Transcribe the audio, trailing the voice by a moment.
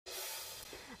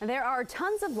There are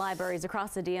tons of libraries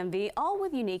across the DMV, all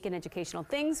with unique and educational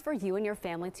things for you and your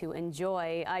family to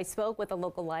enjoy. I spoke with the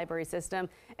local library system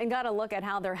and got a look at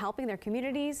how they're helping their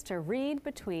communities to read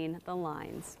between the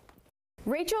lines.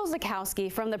 Rachel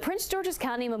Zukowski from the Prince George's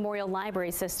County Memorial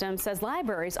Library System says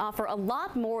libraries offer a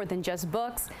lot more than just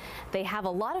books. They have a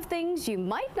lot of things you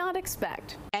might not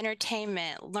expect.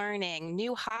 Entertainment, learning,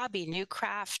 new hobby, new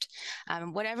craft,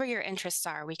 whatever your interests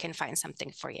are, we can find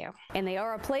something for you. And they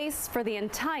are a place for the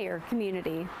entire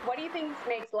community. What do you think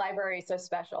makes libraries so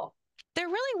special? They're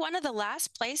really one of the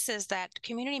last places that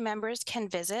community members can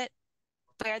visit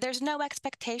where there's no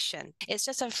expectation. It's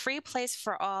just a free place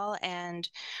for all, and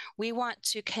we want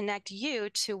to connect you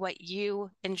to what you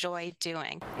enjoy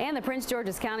doing. And the Prince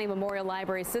George's County Memorial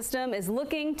Library System is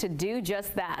looking to do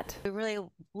just that. We really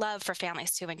love for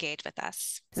families to engage with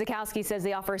us. Zukowski says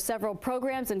they offer several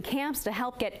programs and camps to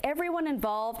help get everyone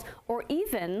involved or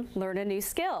even learn a new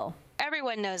skill.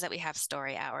 Everyone knows that we have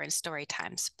story hour and story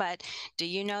times, but do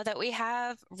you know that we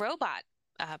have robot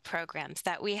programs,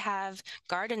 that we have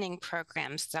gardening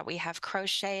programs, that we have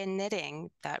crochet and knitting,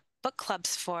 that book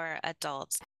clubs for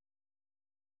adults.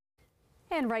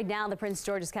 And right now, the Prince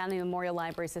George's County Memorial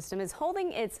Library System is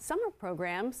holding its summer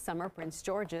program, Summer Prince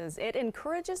George's. It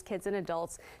encourages kids and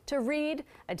adults to read,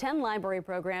 attend library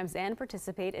programs, and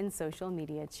participate in social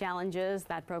media challenges.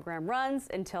 That program runs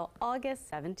until August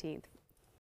 17th.